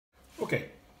Okay,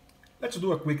 let's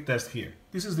do a quick test here.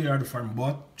 This is the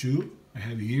ArduFarmBot2 I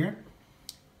have here.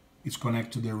 It's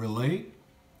connected to the relay.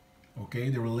 Okay,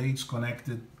 the relay is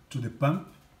connected to the pump.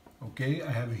 Okay,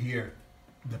 I have here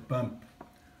the pump.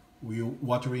 We're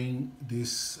watering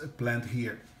this plant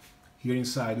here. Here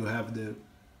inside you have the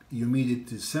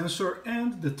humidity sensor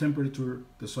and the temperature,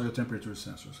 the soil temperature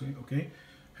sensor. Okay,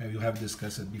 you have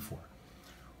discussed it before.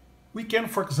 We can,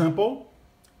 for example,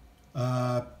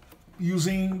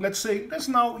 let's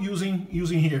now using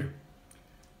here.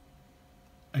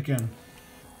 I can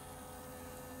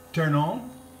turn on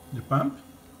the pump.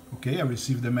 Okay, I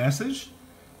receive the message.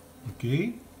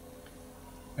 Okay,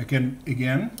 I can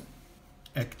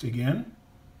act again.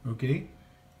 Okay,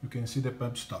 you can see the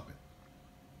pump stop it.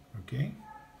 Okay,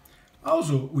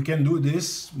 also we can do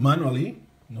this manually.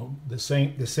 No, the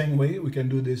same way we can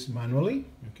do this manually.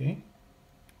 Okay,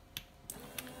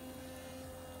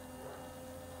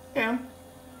 and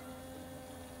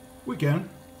we can,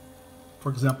 for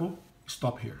example,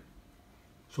 stop here.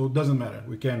 So it doesn't matter.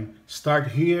 We can start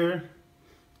here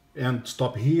and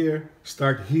stop here,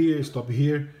 start here, stop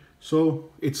here. So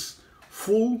it's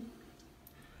full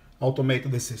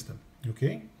automated system.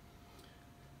 Okay,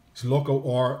 it's local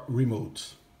or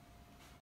remote.